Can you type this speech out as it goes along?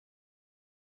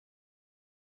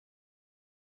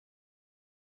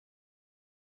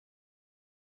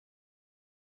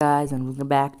Guys, and welcome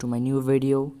back to my new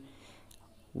video.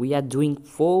 We are doing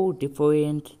 4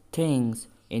 different things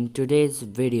in today's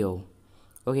video.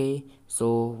 Okay,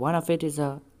 so one of it is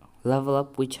a level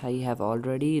up, which I have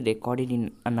already recorded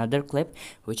in another clip,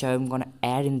 which I am gonna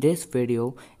add in this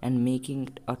video and making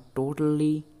it a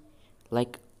totally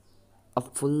like a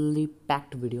fully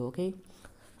packed video. Okay,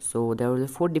 so there were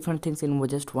 4 different things in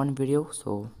just one video,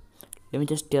 so let me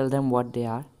just tell them what they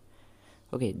are.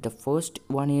 Okay, the first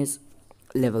one is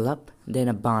level up, then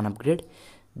a barn upgrade,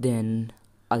 then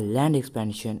a land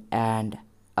expansion, and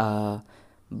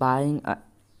buying a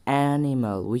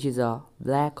animal, which is a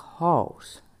black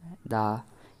horse. The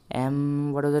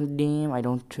what was the name? I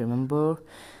don't remember,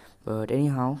 but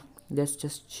anyhow, let's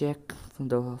just check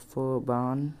the for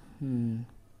barn.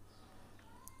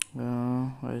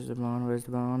 Where's the barn? Where's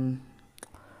the barn?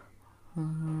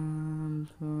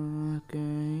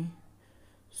 Okay.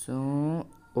 So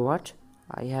what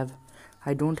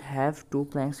I don't have 2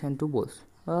 planks and 2 balls.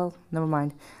 Well, never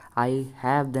mind, I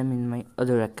have them in my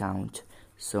other account,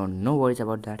 so no worries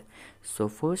about that. So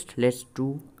first let's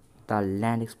do the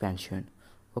land expansion.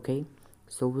 Okay,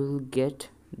 so we'll get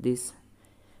this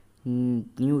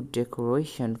new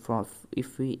decoration from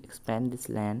if we expand this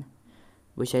land,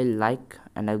 which I like,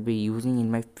 and I'll be using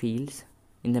in my fields.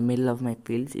 In the middle of my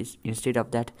fields is instead of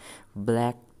that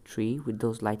black tree with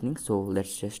those lightning. So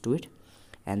let's just do it,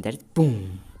 and that is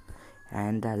boom,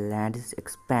 and the land is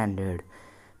expanded.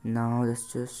 Now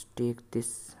let's just take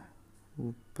this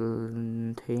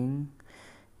thing.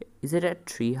 Is it a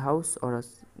tree house or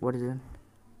what is it?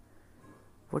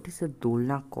 What is a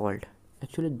dolna called?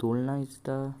 Actually, dolna is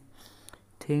the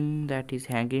thing that is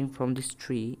hanging from this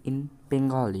tree in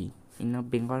Bengali.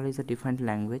 Bengali is a different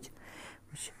language,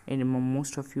 which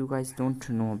most of you guys don't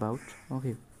know about.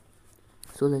 Okay,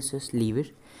 so let's just leave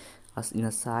it as in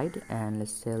a side, and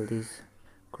let's sell these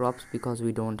crops because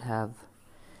we don't have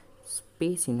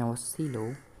space in our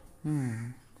silo.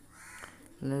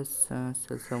 Let's sell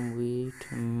some wheat.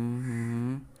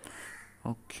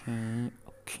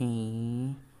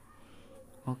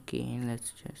 Okay,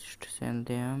 let's just sell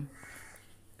them.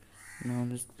 Now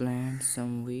let's plant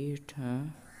some wheat,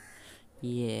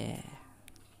 yeah.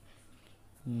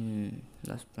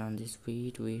 Let's plant this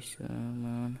wheat. Come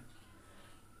on.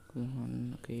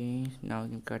 Okay, now we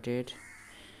can cut it.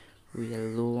 We are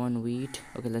low on wheat.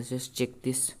 Okay, let's just check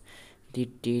the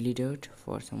daily dirt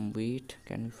for some wheat.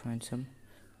 Can we find some?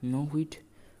 No wheat.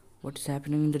 What's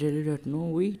happening in the daily dirt? No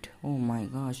wheat. Oh my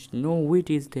gosh, no wheat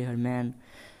is there, man.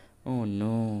 Oh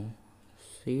no,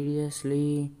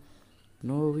 seriously,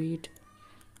 no wheat.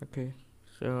 Okay,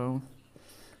 so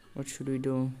what should we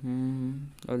do?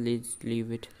 Or let's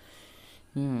leave it.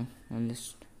 And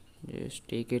let's just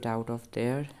take it out of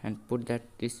there and put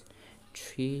this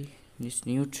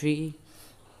new tree.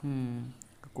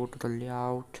 Go to the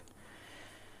layout,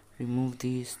 remove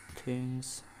these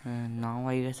things, and now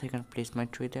I guess I can place my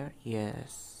tree there.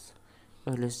 Yes.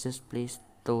 Let's just place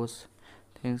those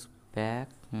things back.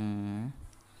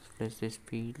 Place these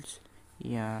fields.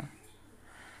 Yeah.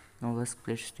 Now let's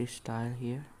place this tile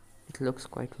here. It looks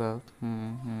quite well.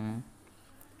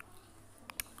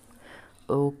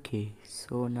 Okay,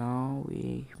 so now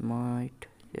we might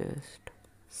just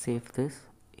save this.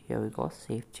 Here we go,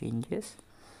 save changes.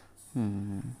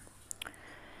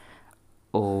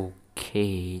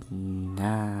 Okay,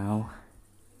 now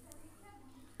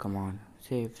come on,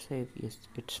 save. Yes,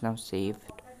 it's now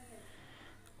saved.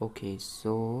 Okay,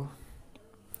 so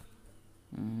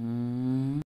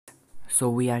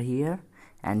we are here,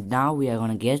 and now we are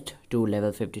gonna get to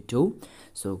level 52.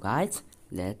 So guys,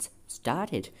 let's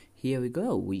start it. Here we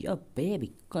go. We are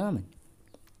baby coming.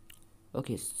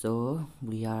 Okay, so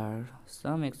we are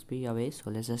some XP away, so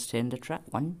let's just send the truck.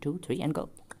 1, 2, 3 and go.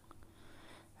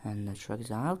 And the truck is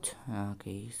out.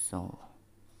 Okay, so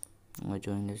we're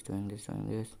doing this.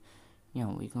 Yeah,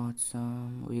 we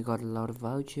got a lot of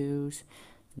vouchers.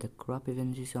 The crop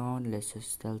event is on. Let's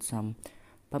just sell some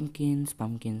pumpkins,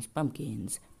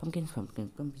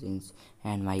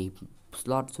 and my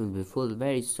slots will be full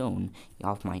very soon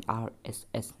of my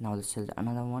RSS. Now let's sell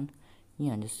another one.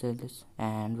 Yeah, just sell this,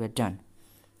 and we're done.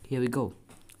 Here we go,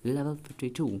 level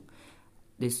 52.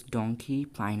 This donkey,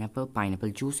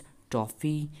 pineapple juice,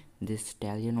 toffee, this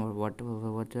stallion or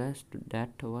whatever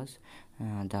that was,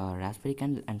 the raspberry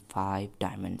candle, and 5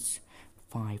 diamonds.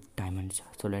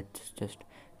 So let's just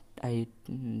I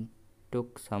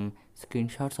took some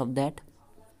screenshots of that.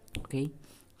 Okay,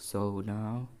 so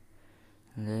now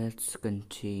let's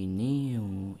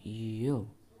continue.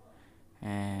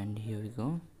 And here we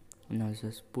go. Now let's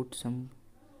just put some.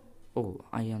 Oh,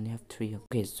 I only have 3.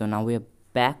 Okay, so now we are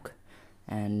back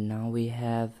and now we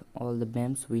have all the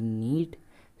BAMs we need.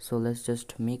 So let's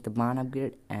just make the barn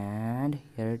upgrade, and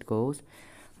here it goes.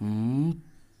 Boom.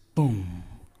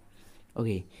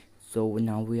 Okay, so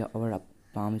now our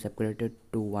farm is upgraded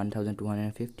to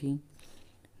 1250.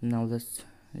 Now let's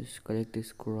just collect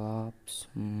these crops.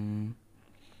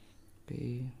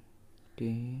 Okay,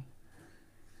 okay,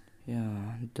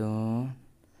 yeah, done.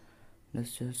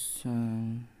 Let's just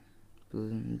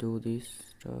do this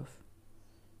stuff.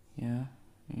 Yeah,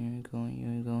 here we go, here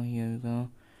we go, here we go.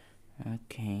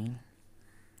 Okay.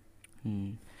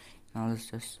 Now let's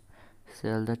just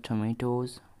sell the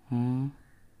tomatoes.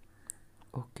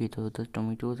 Okay, so the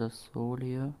tomatoes are sold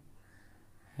here.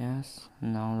 Yes,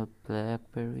 now the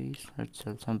blackberries. Let's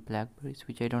sell some blackberries,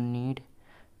 which I don't need.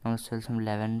 Now let's sell some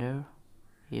lavender.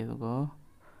 Here we go.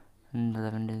 And the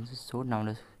lavender is sold. Now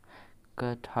let's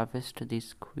harvest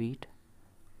this wheat.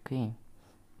 Okay.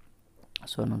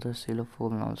 So another silo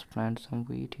full. Now let's plant some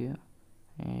wheat here.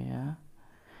 Yeah.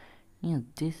 Yeah,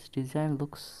 this design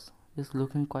is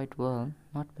looking quite well.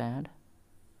 Not bad.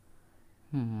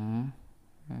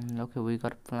 Okay, we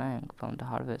got a plank from the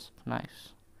harvest.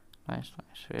 Nice,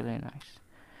 really nice.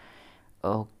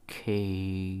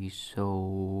 Okay,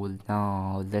 so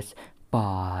now let's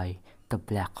buy the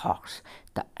black horse,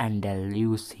 the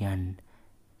Andalusian.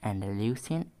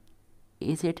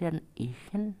 Is it an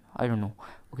Asian? I don't know.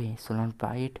 Okay, so let's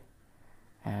buy it,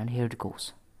 and here it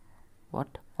goes.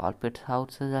 What? All pet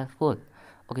houses are full.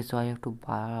 Okay, so I have to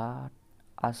buy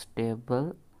a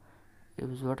stable. It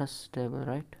was what, a stable,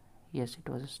 right? Yes, it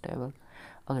was a stable.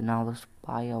 Okay, now let's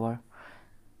buy our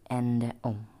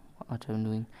what I'm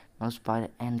doing now. Let's buy the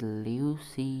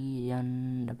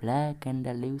Andalusian, the black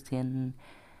Andalusian,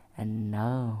 and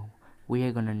now we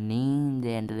are gonna name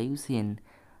the Andalusian.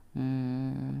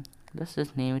 Let's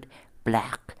just name it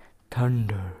Black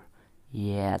Thunder.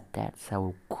 Yeah, that's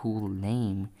a cool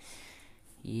name.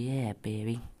 Yeah,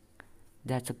 baby,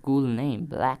 that's a cool name,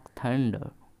 Black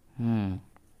Thunder.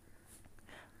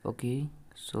 Okay,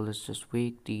 so let's just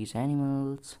wake these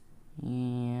animals.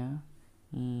 Yeah,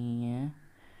 here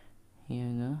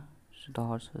we go. So the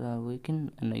horses are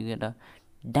waking, and you get a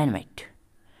dynamite.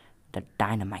 The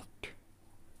dynamite,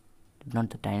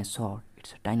 not the dinosaur,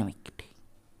 it's a dynamite.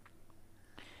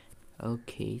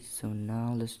 Okay, so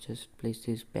now let's just place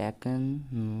this back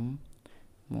in.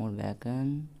 More back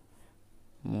in.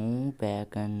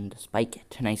 The spike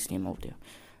it. Nice name out there.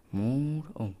 More.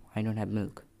 Oh, I don't have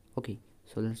milk. Okay,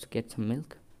 so let's get some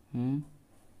milk.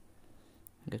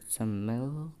 Get some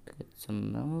milk.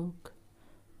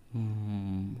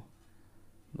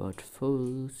 But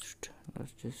first,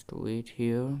 let's just wait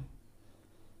here.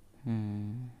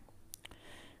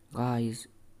 Guys,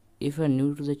 if you're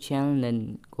new to the channel,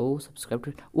 then go subscribe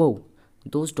to it. Whoa,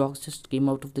 those dogs just came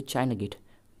out of the China gate.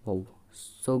 Wow,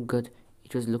 so good.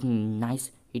 It was looking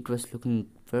nice. It was looking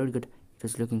very good. It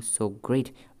was looking so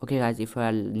great. Okay guys, if you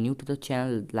are new to the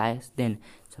channel, then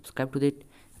subscribe to it,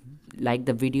 like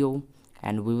the video,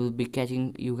 and we will be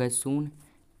catching you guys soon.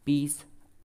 Peace.